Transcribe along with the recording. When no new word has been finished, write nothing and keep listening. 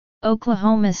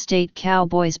Oklahoma State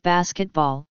Cowboys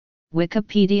basketball,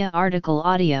 Wikipedia article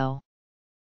audio.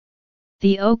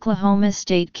 The Oklahoma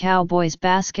State Cowboys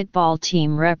basketball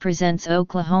team represents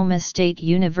Oklahoma State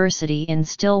University in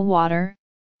Stillwater,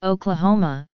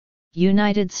 Oklahoma,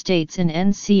 United States in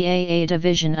NCAA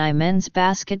Division I men's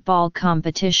basketball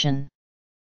competition.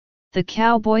 The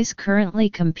Cowboys currently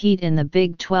compete in the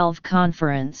Big 12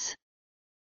 Conference.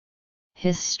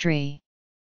 History.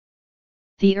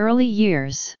 The early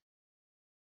years.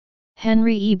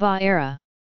 Henry Ebaugh era.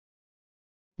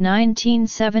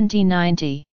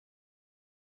 1970–90.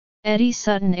 Eddie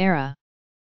Sutton era.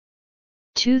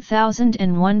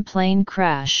 2001 plane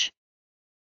crash.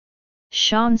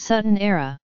 Sean Sutton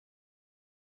era.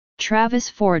 Travis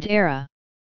Ford era.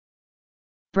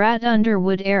 Brad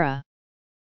Underwood era.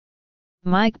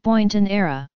 Mike Boynton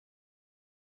era.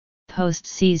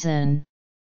 Postseason.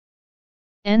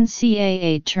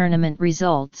 NCAA tournament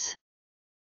results.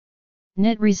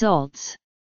 NIT results.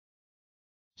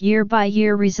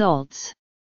 Year-by-year results.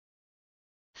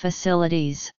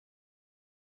 Facilities.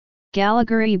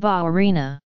 Gallagher-Ebaugh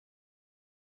Arena.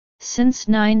 Since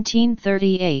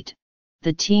 1938,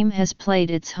 the team has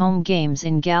played its home games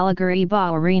in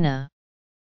Gallagher-Ebaugh Arena.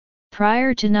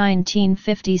 Prior to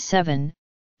 1957,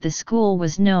 the school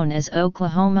was known as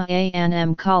Oklahoma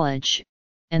A&M College,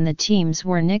 and the teams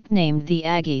were nicknamed the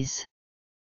Aggies.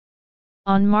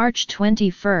 On March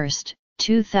 21,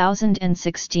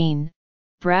 2016,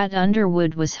 Brad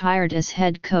Underwood was hired as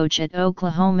head coach at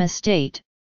Oklahoma State,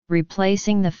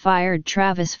 replacing the fired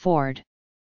Travis Ford.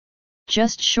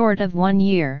 Just short of 1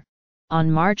 year, on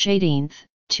March 18,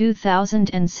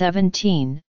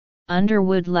 2017,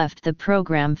 Underwood left the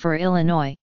program for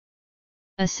Illinois.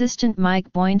 Assistant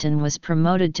Mike Boynton was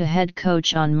promoted to head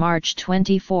coach on March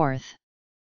 24.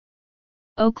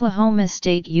 Oklahoma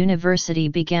State University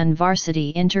began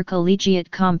varsity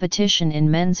intercollegiate competition in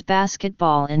men's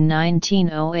basketball in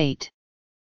 1908.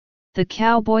 The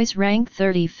Cowboys rank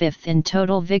 35th in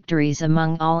total victories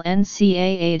among all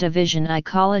NCAA Division I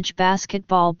college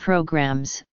basketball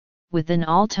programs, with an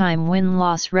all-time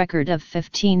win-loss record of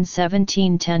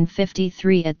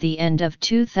 15-17-10-53 at the end of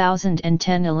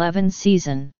 2010-11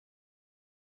 season.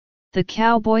 The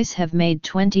Cowboys have made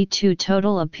 22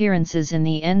 total appearances in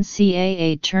the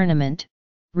NCAA tournament,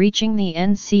 reaching the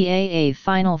NCAA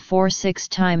Final Four 6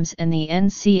 times and the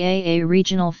NCAA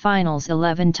Regional Finals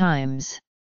 11 times.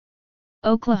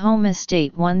 Oklahoma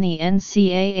State won the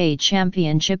NCAA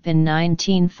championship in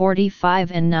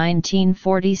 1945 and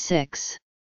 1946.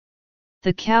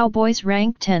 The Cowboys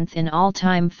rank 10th in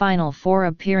all-time Final Four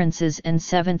appearances and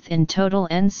 7th in total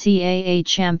NCAA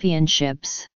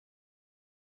championships.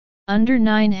 Under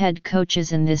 9 head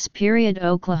coaches in this period,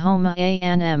 Oklahoma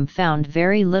A&M found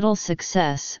very little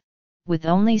success, with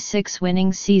only 6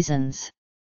 winning seasons.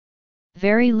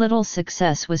 Very little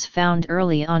success was found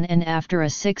early on and after a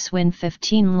 6-win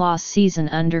 15-loss season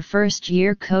under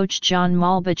first-year coach John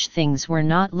Malbich. Things were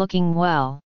not looking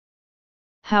well.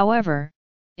 However,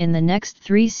 in the next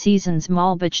 3 seasons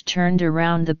Malbich turned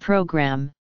around the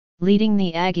program, leading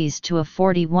the Aggies to a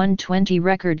 41-20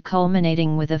 record,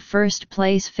 culminating with a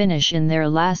first-place finish in their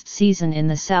last season in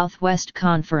the Southwest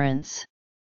Conference.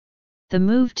 The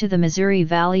move to the Missouri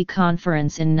Valley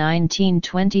Conference in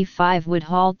 1925 would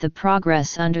halt the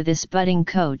progress under this budding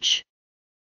coach.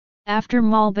 After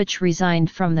Malbich resigned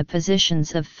from the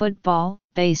positions of football,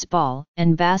 baseball,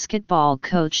 and basketball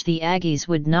coach, the Aggies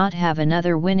would not have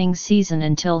another winning season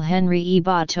until Henry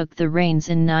Ebaugh took the reins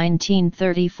in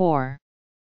 1934.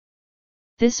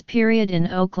 This period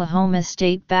in Oklahoma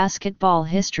State basketball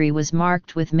history was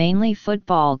marked with mainly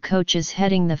football coaches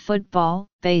heading the football,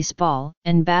 baseball,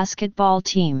 and basketball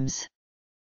teams.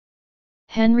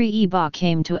 Henry Ebaugh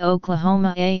came to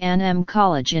Oklahoma A&M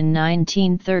College in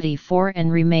 1934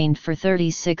 and remained for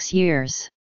 36 years.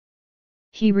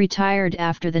 He retired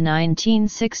after the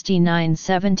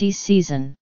 1969-70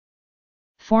 season.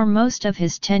 For most of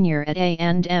his tenure at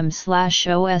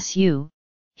A&M/OSU,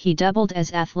 he doubled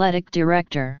as athletic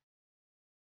director.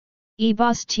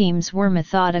 Ebaugh's teams were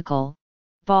methodical,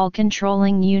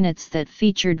 ball-controlling units that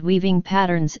featured weaving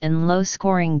patterns and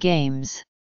low-scoring games.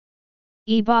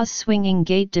 Ebaugh's swinging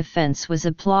gate defense was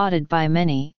applauded by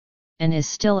many, and is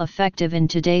still effective in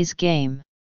today's game.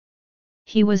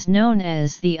 He was known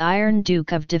as the Iron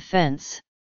Duke of Defense.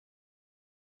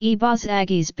 Ebaugh's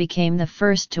Aggies became the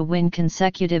first to win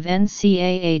consecutive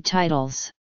NCAA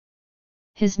titles.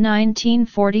 His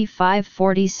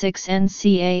 1945-46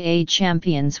 NCAA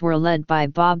champions were led by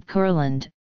Bob Kurland,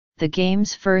 the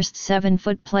game's first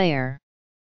 7-foot player.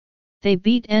 They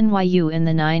beat NYU in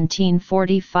the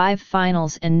 1945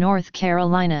 finals and North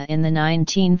Carolina in the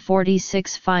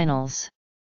 1946 finals.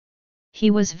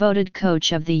 He was voted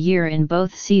Coach of the Year in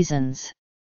both seasons.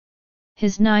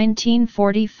 His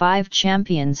 1945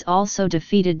 champions also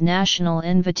defeated National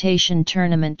Invitation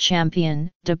Tournament champion,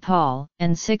 DePaul,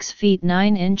 and 6 feet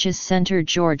 9 inches center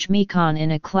George Mekon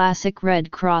in a classic Red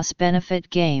Cross benefit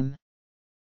game.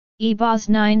 EBA's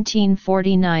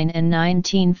 1949 and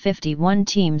 1951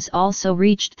 teams also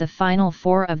reached the Final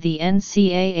Four of the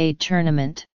NCAA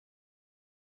tournament.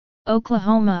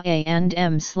 Oklahoma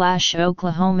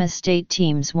A&M/Oklahoma State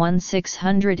teams won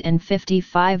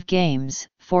 655 games,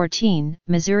 14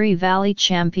 Missouri Valley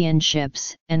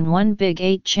Championships, and 1 Big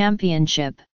 8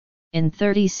 championship, in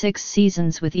 36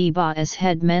 seasons with EBA as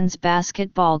head men's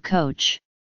basketball coach.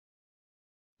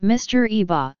 Mr.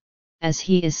 EBA, as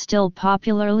he is still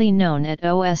popularly known at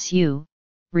OSU,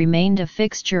 remained a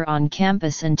fixture on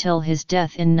campus until his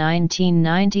death in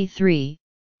 1993,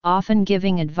 often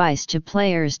giving advice to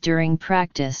players during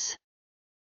practice.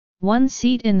 One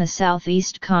seat in the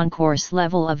southeast concourse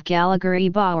level of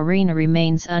Gallagher-EBA Arena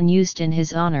remains unused in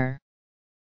his honor.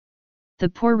 The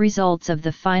poor results of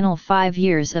the final 5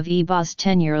 years of EBA's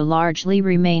tenure largely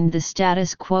remained the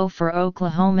status quo for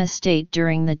Oklahoma State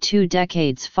during the 2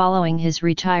 decades following his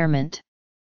retirement.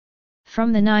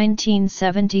 From the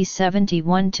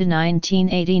 1970-71 to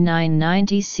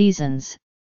 1989-90 seasons,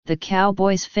 the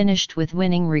Cowboys finished with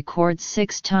winning records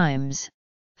 6 times,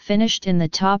 finished in the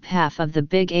top half of the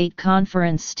Big 8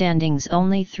 conference standings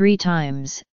only 3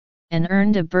 times, and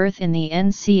earned a berth in the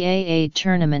NCAA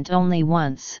tournament only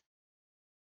once.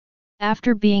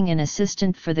 After being an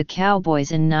assistant for the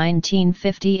Cowboys in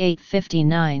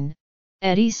 1958-59,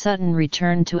 Eddie Sutton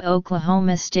returned to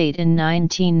Oklahoma State in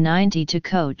 1990 to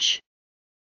coach.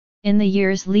 In the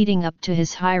years leading up to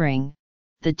his hiring,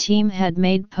 the team had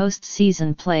made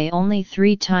postseason play only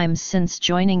 3 times since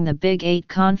joining the Big 8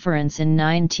 Conference in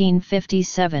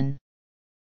 1957.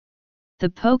 The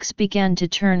Pokes began to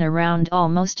turn around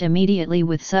almost immediately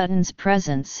with Sutton's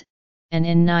presence, and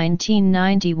in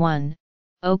 1991,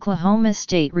 Oklahoma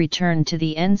State returned to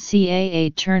the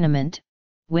NCAA tournament,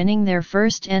 winning their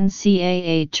first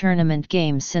NCAA tournament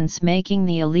game since making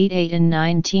the Elite Eight in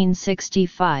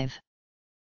 1965.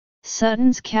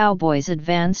 Sutton's Cowboys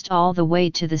advanced all the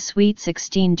way to the Sweet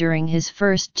 16 during his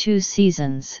first 2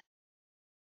 seasons.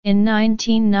 In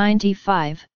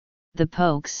 1995, the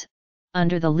Pokes,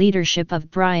 under the leadership of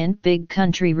Bryant Big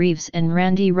Country Reeves and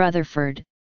Randy Rutherford,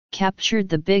 captured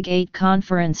the Big 8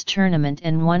 Conference tournament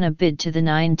and won a bid to the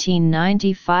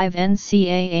 1995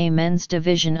 NCAA Men's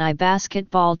Division I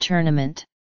basketball tournament.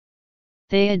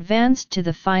 They advanced to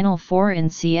the Final Four in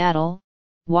Seattle,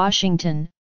 Washington,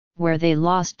 where they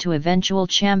lost to eventual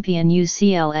champion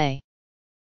UCLA.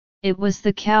 It was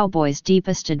the Cowboys'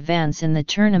 deepest advance in the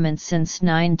tournament since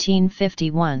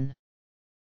 1951.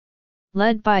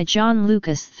 Led by John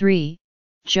Lucas III,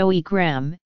 Joey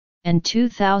Graham, and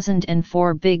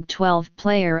 2004 Big 12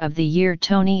 Player of the Year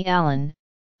Tony Allen,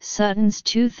 Sutton's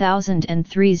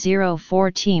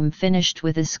 2003-04 team finished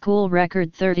with a school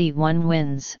record 31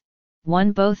 wins,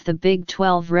 won both the Big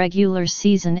 12 regular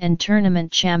season and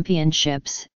tournament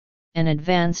championships, and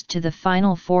advanced to the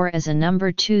Final Four as a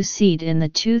number 2 seed in the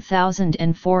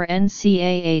 2004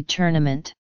 NCAA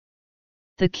tournament.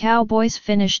 The Cowboys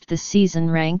finished the season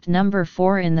ranked number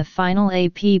 4 in the final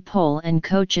AP poll and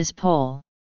coaches poll.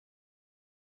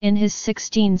 In his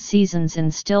 16 seasons in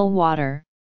Stillwater,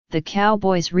 the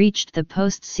Cowboys reached the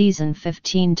postseason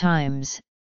 15 times,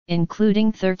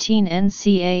 including 13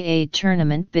 NCAA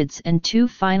tournament bids and 2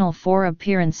 Final Four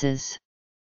appearances.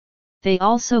 They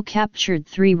also captured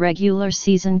 3 regular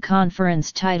season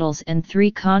conference titles and 3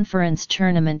 conference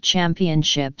tournament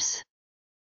championships.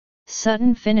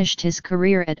 Sutton finished his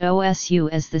career at OSU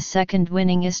as the second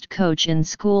winningest coach in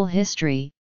school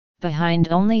history, behind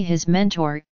only his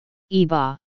mentor,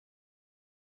 EBA.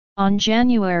 On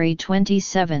January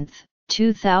 27,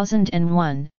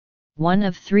 2001, one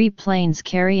of 3 planes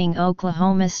carrying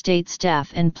Oklahoma State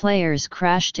staff and players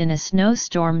crashed in a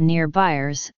snowstorm near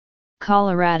Byers,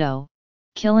 Colorado,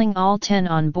 killing all 10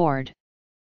 on board.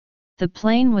 The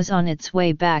plane was on its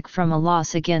way back from a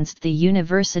loss against the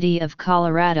University of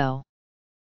Colorado.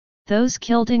 Those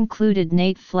killed included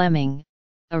Nate Fleming,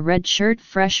 a redshirt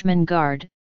freshman guard,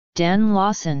 Dan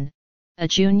Lawson, a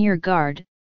junior guard,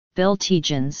 Bill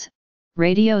Tegens,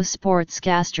 radio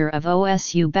sportscaster of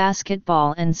OSU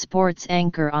basketball and sports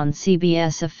anchor on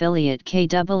CBS affiliate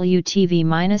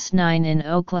KWTV-9 in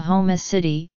Oklahoma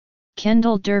City,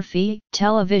 Kendall Durfee,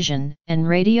 television and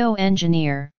radio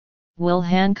engineer, Will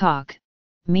Hancock,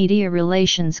 media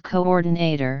relations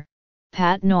coordinator,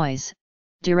 Pat Noyes,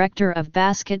 Director of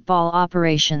Basketball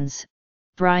Operations,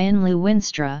 Brian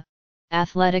Lewinstra,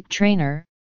 Athletic Trainer,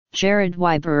 Jared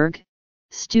Weiberg,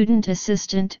 Student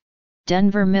Assistant,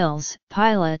 Denver Mills,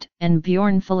 Pilot, and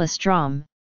Bjorn Fullestrom,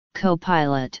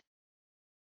 Co-Pilot.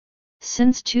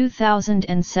 Since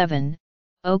 2007,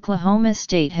 Oklahoma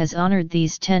State has honored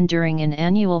these 10 during an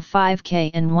annual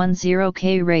 5K and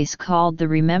 10K race called the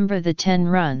Remember the 10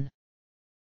 Run.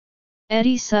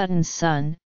 Eddie Sutton's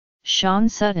son, Sean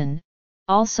Sutton,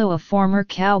 also a former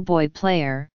Cowboy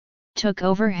player, took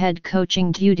over head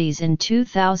coaching duties in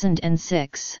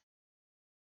 2006.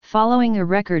 Following a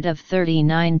record of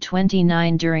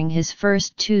 39-29 during his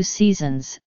first 2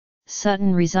 seasons,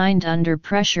 Sutton resigned under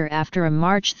pressure after a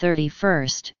March 31,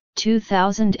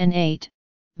 2008,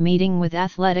 meeting with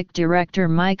athletic director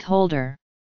Mike Holder.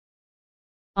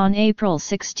 On April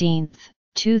 16,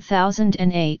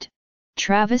 2008,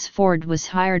 Travis Ford was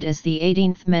hired as the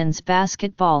 18th men's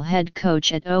basketball head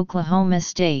coach at Oklahoma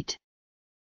State.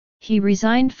 He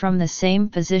resigned from the same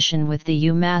position with the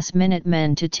UMass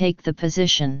Minutemen to take the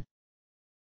position.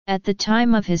 At the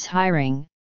time of his hiring,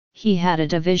 he had a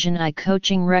Division I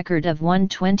coaching record of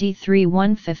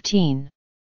 123-115.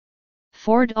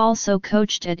 Ford also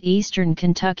coached at Eastern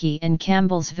Kentucky and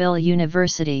Campbellsville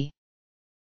University.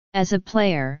 As a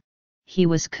player, he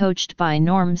was coached by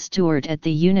Norm Stewart at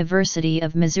the University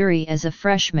of Missouri as a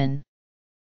freshman.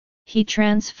 He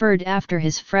transferred after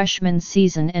his freshman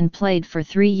season and played for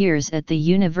 3 years at the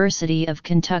University of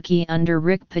Kentucky under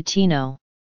Rick Pitino.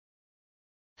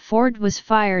 Ford was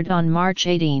fired on March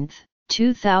 18,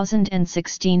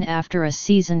 2016 after a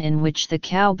season in which the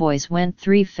Cowboys went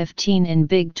 3-15 in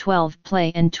Big 12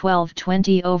 play and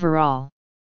 12-20 overall.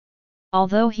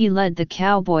 Although he led the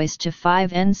Cowboys to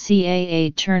 5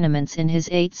 NCAA tournaments in his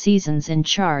 8 seasons in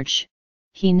charge,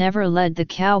 he never led the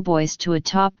Cowboys to a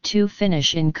top 2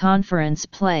 finish in conference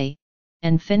play,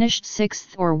 and finished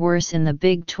 6th or worse in the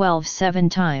Big 12 7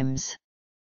 times.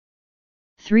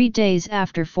 3 days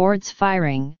after Ford's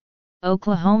firing,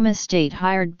 Oklahoma State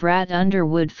hired Brad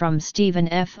Underwood from Stephen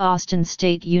F. Austin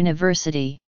State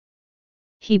University.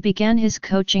 He began his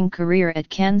coaching career at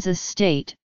Kansas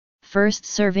State, first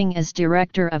serving as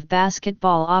Director of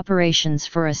Basketball Operations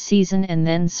for a season and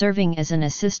then serving as an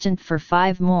assistant for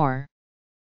 5 more.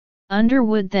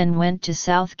 Underwood then went to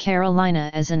South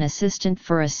Carolina as an assistant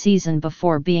for a season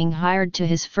before being hired to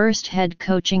his first head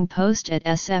coaching post at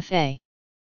SFA.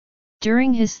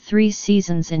 During his 3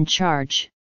 seasons in charge,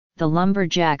 the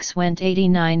Lumberjacks went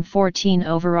 89-14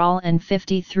 overall and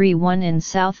 53-1 in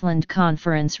Southland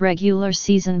Conference regular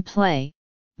season play,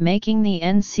 making the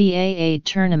NCAA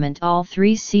tournament all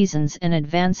 3 seasons and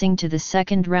advancing to the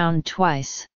second round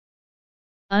twice.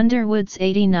 Underwood's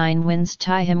 89 wins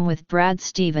tie him with Brad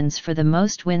Stevens for the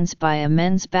most wins by a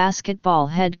men's basketball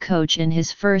head coach in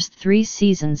his first 3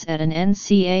 seasons at an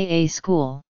NCAA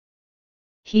school.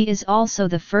 He is also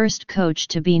the first coach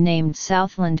to be named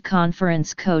Southland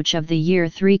Conference Coach of the Year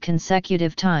 3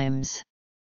 consecutive times.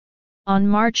 On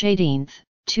March 18,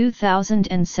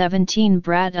 2017,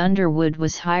 Brad Underwood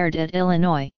was hired at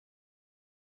Illinois.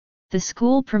 The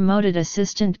school promoted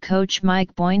assistant coach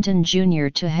Mike Boynton Jr.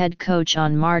 to head coach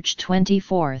on March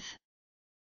 24.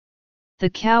 The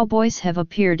Cowboys have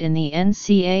appeared in the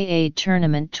NCAA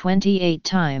tournament 28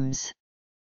 times.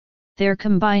 Their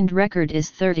combined record is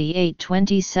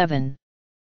 38-27.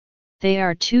 They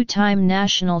are 2-time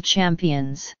national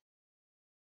champions.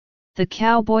 The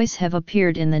Cowboys have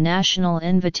appeared in the National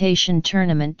Invitation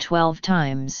Tournament 12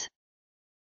 times.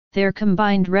 Their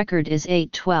combined record is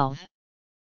 8-12.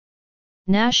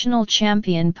 National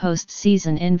Champion,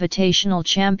 Postseason Invitational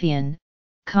Champion,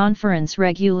 Conference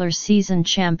Regular Season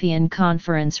Champion,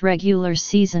 Conference Regular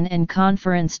Season and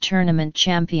Conference Tournament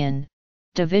Champion,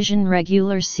 Division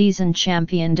Regular Season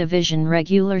Champion, Division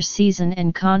Regular Season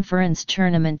and Conference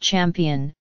Tournament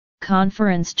Champion,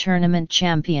 Conference Tournament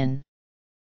Champion.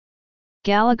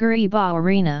 Gallagher-Iba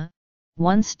Arena,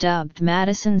 once dubbed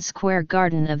Madison Square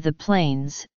Garden of the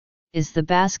Plains, is the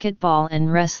basketball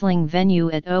and wrestling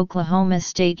venue at Oklahoma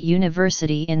State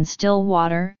University in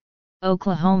Stillwater,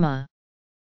 Oklahoma.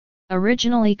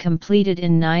 Originally completed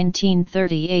in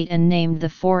 1938 and named the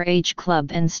 4-H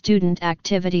Club and Student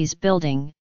Activities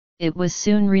Building, it was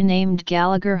soon renamed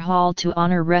Gallagher Hall to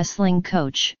honor wrestling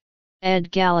coach Ed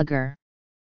Gallagher.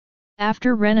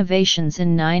 After renovations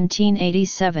in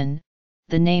 1987,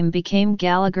 the name became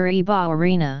Gallagher-Iba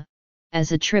Arena,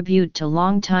 as a tribute to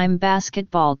longtime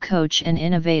basketball coach and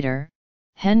innovator,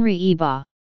 Henry Iba.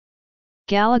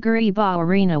 Gallagher-Iba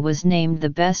Arena was named the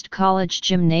best college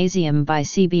gymnasium by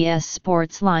CBS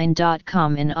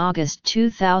Sportsline.com in August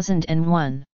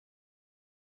 2001.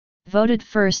 Voted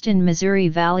first in Missouri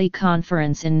Valley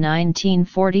Conference in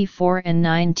 1944 and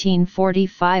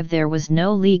 1945, there was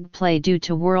no league play due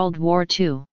to World War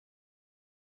II.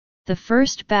 The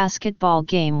first basketball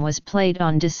game was played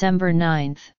on December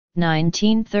 9,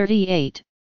 1938,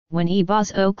 when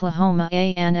EBA's Oklahoma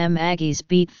A&M Aggies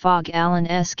beat Fog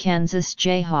Allen's Kansas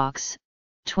Jayhawks,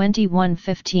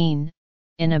 21-15,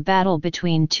 in a battle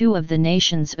between two of the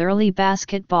nation's early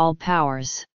basketball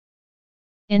powers.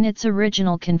 In its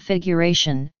original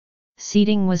configuration,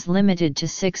 seating was limited to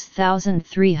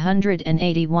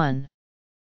 6,381.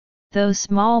 Though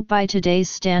small by today's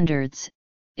standards,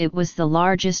 it was the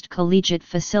largest collegiate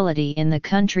facility in the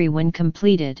country when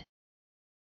completed.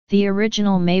 The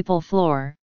original maple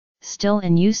floor, still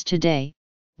in use today,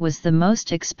 was the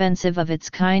most expensive of its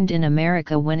kind in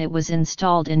America when it was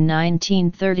installed in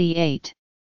 1938.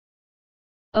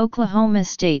 Oklahoma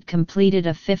State completed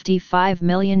a $55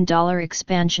 million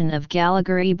expansion of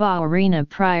Gallagher-Iba Arena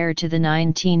prior to the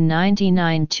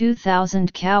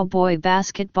 1999-2000 Cowboy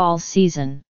basketball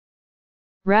season.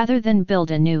 Rather than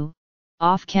build a new,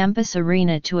 off-campus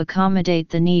arena to accommodate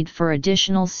the need for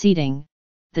additional seating,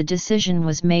 the decision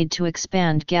was made to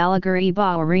expand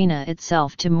Gallagher-Iba Arena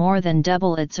itself to more than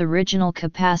double its original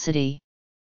capacity.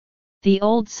 The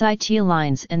old sight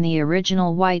lines and the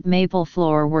original white maple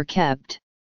floor were kept.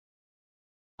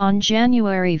 On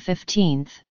January 15,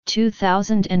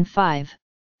 2005,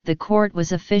 the court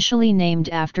was officially named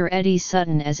after Eddie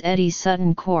Sutton as Eddie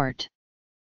Sutton Court.